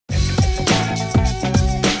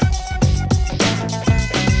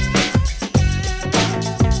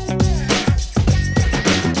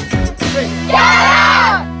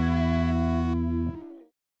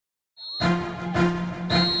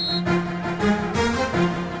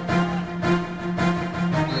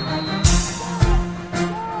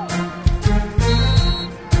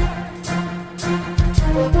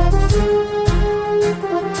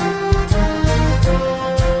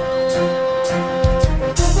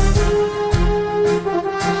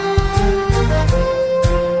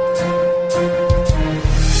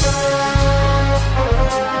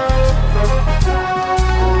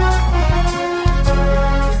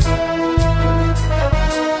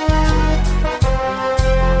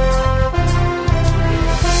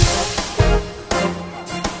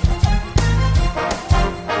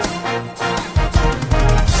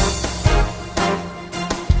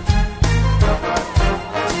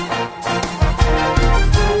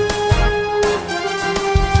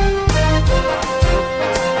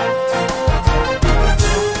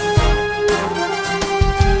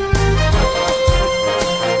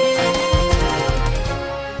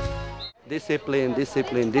discipline,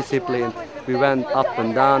 discipline, discipline. We went up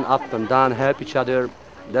and down, help each other.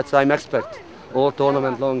 That's what I expect all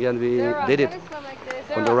tournament long, and we did it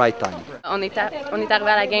on the right time. On est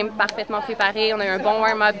arrivé à la game parfaitement préparé. On a eu un bon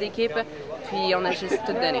warm-up d'équipe, puis on a juste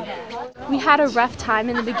tout donné. We had a rough time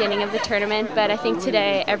in the beginning of the tournament, but I think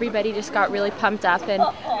today everybody just got really pumped up and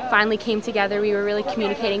finally came together. We were really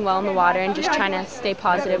communicating well in the water and just trying to stay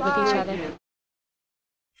positive with each other.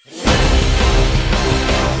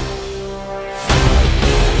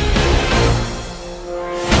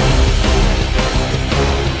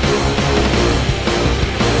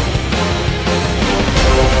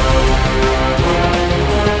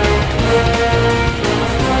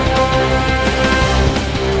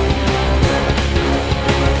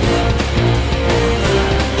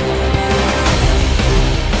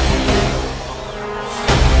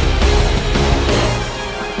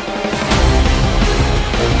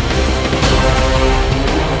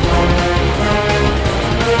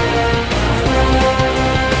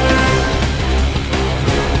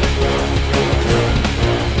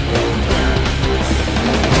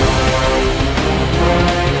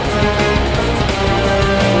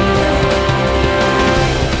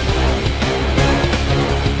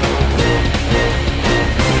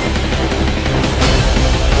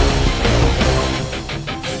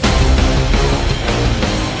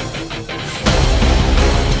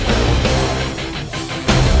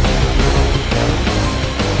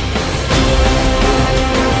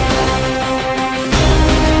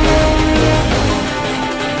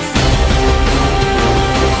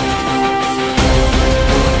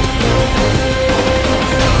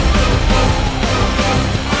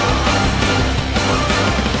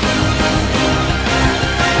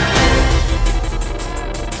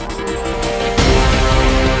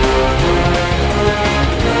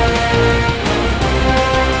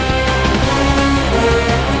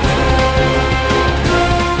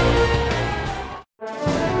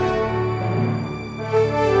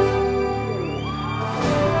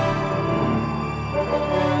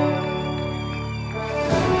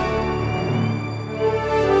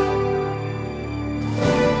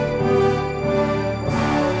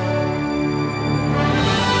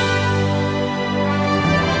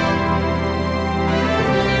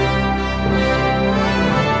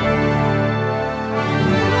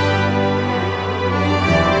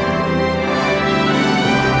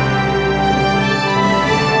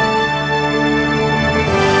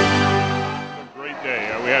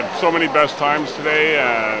 So many best times today,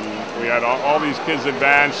 and we had all these kids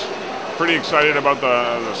advance. Pretty excited about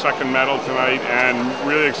the second medal tonight, and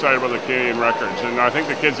really excited about the Canadian records. And I think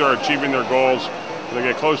the kids are achieving their goals. They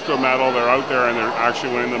get close to a medal, they're out there and they're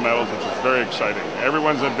actually winning the medals, which is very exciting.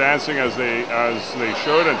 Everyone's advancing as they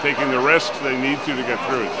should and taking the risks they need to get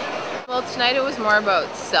through it. Well, tonight it was more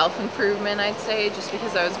about self-improvement, I'd say, just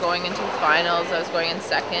because I was going into the finals, I was going in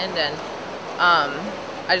second, and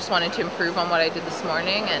I just wanted to improve on what I did this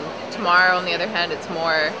morning. And tomorrow, on the other hand, it's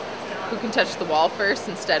more who can touch the wall first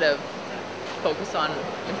instead of focus on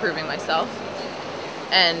improving myself.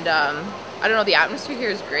 And I don't know, the atmosphere here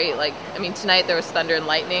is great. Like, I mean, tonight there was thunder and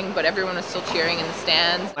lightning, but everyone was still cheering in the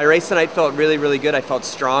stands. My race tonight felt really, really good. I felt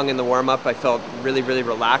strong in the warm-up. I felt really, really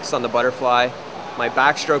relaxed on the butterfly. My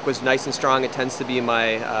backstroke was nice and strong. It tends to be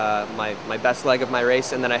my my best leg of my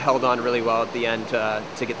race, and then I held on really well at the end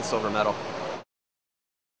to get the silver medal.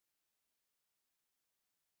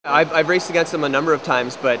 I've raced against him a number of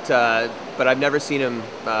times, but I've never seen him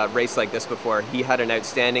race like this before. He had an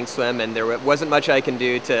outstanding swim, and there wasn't much I can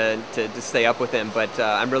do to stay up with him, but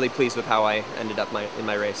I'm really pleased with how I ended up in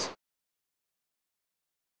my race.